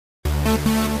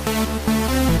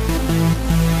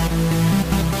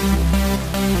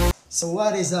So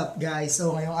what is up guys?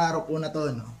 So ngayong araw po na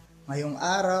to, no? Ngayong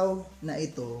araw na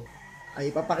ito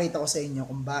ay ipapakita ko sa inyo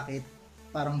kung bakit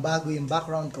parang bago yung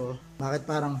background ko, bakit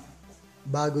parang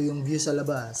bago yung view sa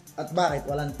labas, at bakit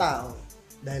walang tao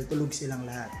dahil tulog silang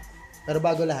lahat. Pero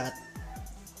bago lahat,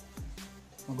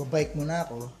 mag-bike muna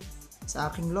ako sa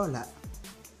aking lola.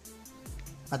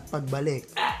 At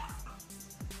pagbalik,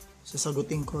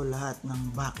 sasagutin ko lahat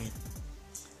ng bakit.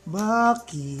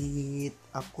 Bakit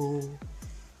ako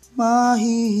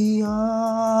mahihiyam?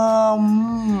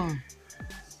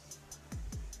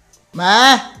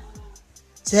 Ma!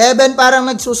 7 parang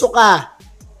nagsusuka.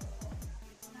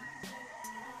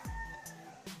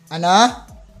 Ano?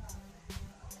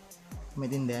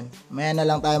 Maintindihan. Maya na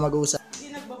lang tayo mag-uusap.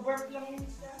 Hindi, nagbaburp lang yun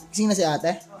siya. Gising na si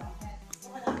ate?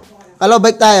 Hello,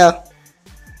 bike tayo.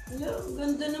 Hello,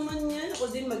 ganda naman yan.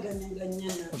 Ako din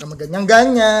maganyan-ganyan. Huwag ka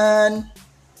maganyan-ganyan.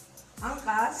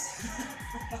 Angkas.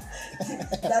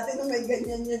 Dati nung may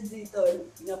ganyan yan dito,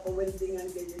 pinapaweldingan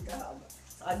ganyan kahaba.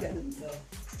 Saka ganun to.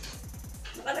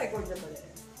 Naka-record na pala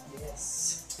yan. Yes.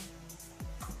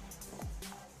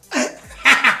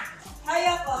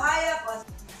 Haya ko, haya ko.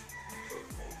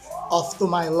 Off to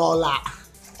my lola.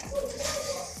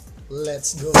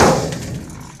 Let's go.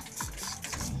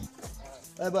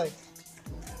 Bye-bye.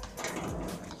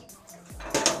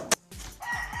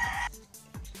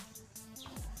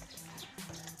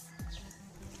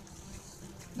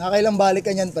 Nakailang balik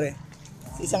ka niyan, pre?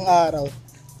 Sa isang araw.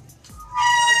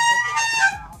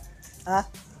 Ha?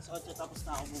 Sa kotse tapos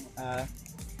na ako muna.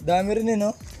 Dami rin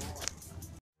no?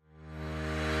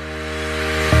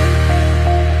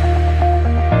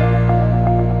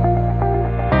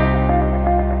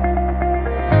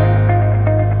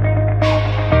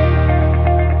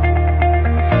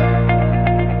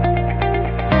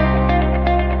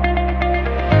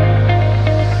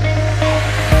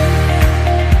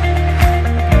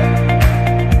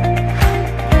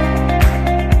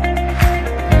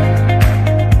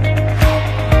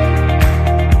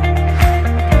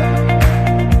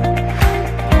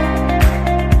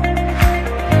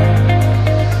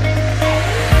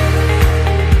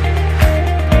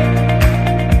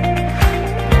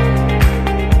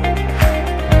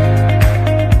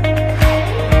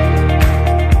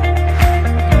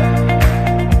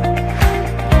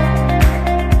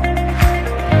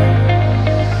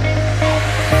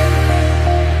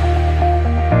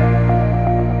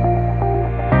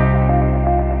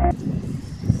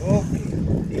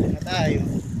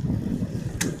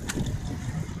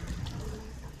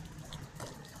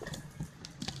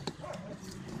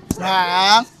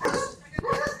 Nang?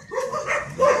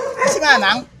 Si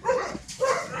Manang?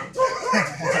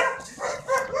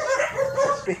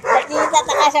 Nakita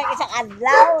ta ka sa isang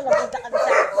adlaw, napunta kami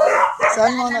sa Bicol.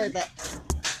 Saan mo nakita?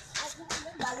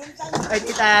 Ay,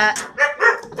 tita.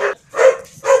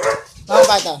 Mga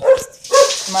bata.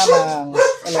 Mamang.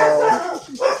 Hello.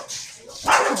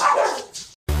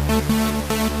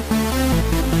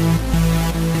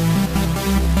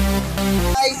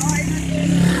 Ay.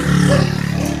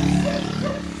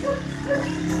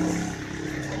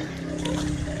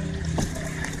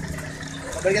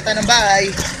 Balikan tayo ng bahay.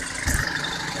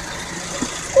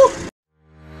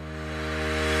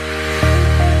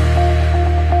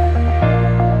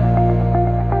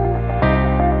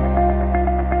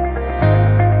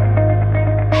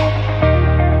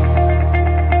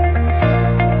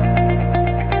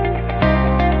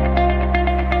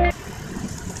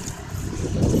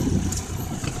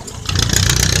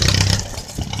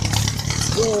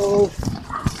 Go.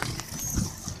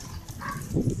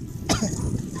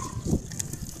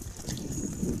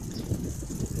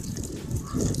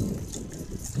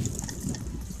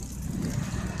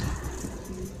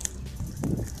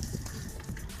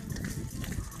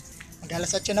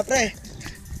 Mag-alas 8 na pre.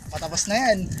 Patapos na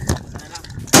yan.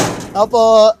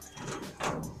 Opo.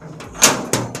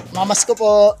 Mamas ko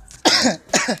po.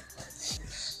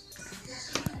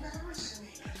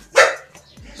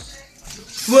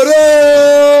 What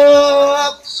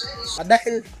up?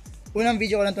 Dahil unang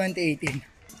video ko ng 2018.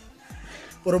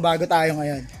 Puro bago tayo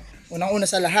ngayon. Unang-una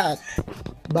sa lahat,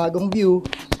 bagong view,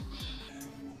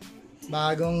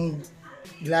 bagong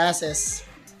glasses,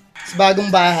 bagong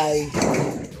bahay,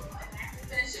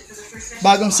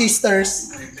 bagong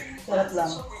sisters. Sarap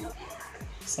lang.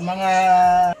 Sa mga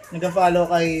nag-follow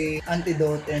kay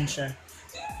Antidote and siya.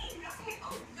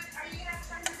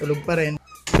 Tulog pa rin.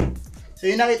 So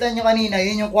yung nakita nyo kanina,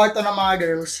 yun yung kwarto ng mga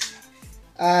girls.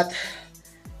 At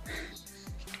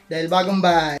dahil bagong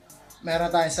bahay,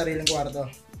 meron tayong sariling kwarto.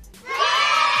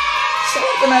 Sa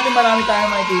kwarto natin marami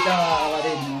tayong makikita mga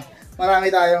kapatid. No?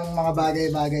 marami tayong mga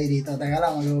bagay-bagay dito. Teka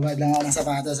lang, magbabad lang ako ng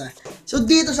sapatos ha. So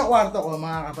dito sa kwarto ko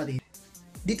mga kapatid,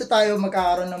 dito tayo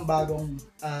magkakaroon ng bagong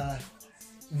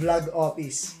vlog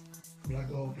office. Vlog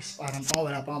office, parang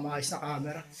wala pang maayos na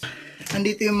camera.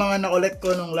 Nandito yung mga na-collect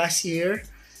ko nung last year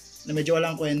na medyo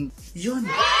walang kwento. Yun!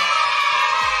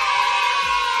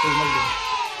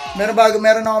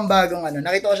 Meron akong bagong ano,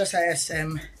 nakita ko siya sa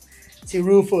SM, si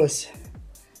Rufus.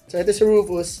 So ito si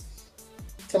Rufus.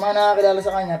 Sa mga nakakilala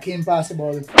sa kanya, Kim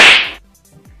Possible.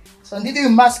 So andito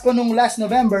yung mask ko nung last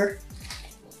November.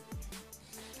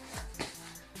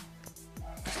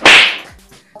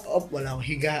 Wala akong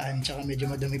higaan, tsaka medyo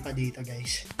madumi pa dito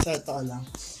guys. So ito lang.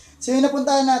 So yung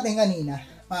napuntahan natin kanina,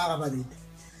 mga kapatid.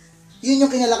 Yun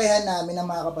yung kinalakihan namin ng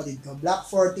mga kapatid ko, Block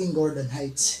 14 Gordon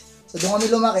Heights. So doon kami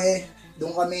lumaki,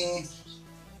 doon kami,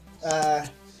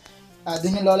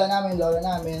 doon yung lola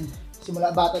namin.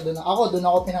 Simula bata doon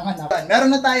ako pinanganak.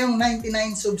 Meron na tayong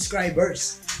 99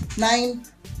 subscribers. 99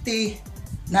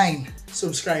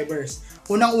 subscribers.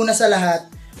 Unang-una sa lahat,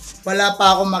 wala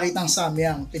pa akong makitang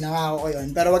samyang. Pinangako ko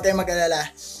yun. Pero huwag kayong mag-alala.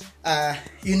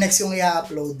 Yung next yung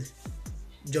i-upload.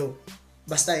 Joke.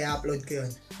 Basta i-upload ko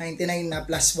yun. 99 na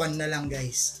plus 1 na lang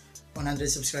guys. 100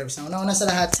 subscribers na. Una sa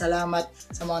lahat, salamat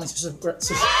sa mga subscribe.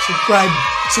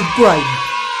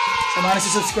 Sa mga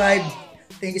nagsusubscribe,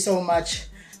 thank you so much.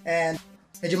 And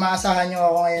medyo maasahan nyo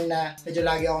ako ngayon na medyo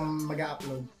lagi akong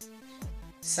mag-upload.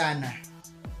 Sana.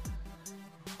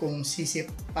 Kung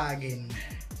sisipagin.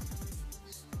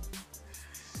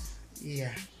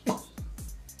 Yeah.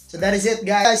 So that is it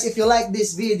guys. If you like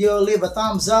this video, leave a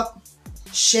thumbs up,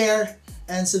 share,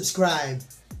 and subscribe.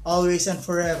 Always and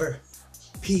forever.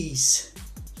 Peace.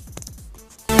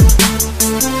 We'll be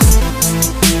right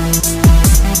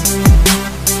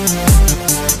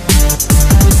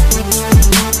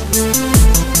back.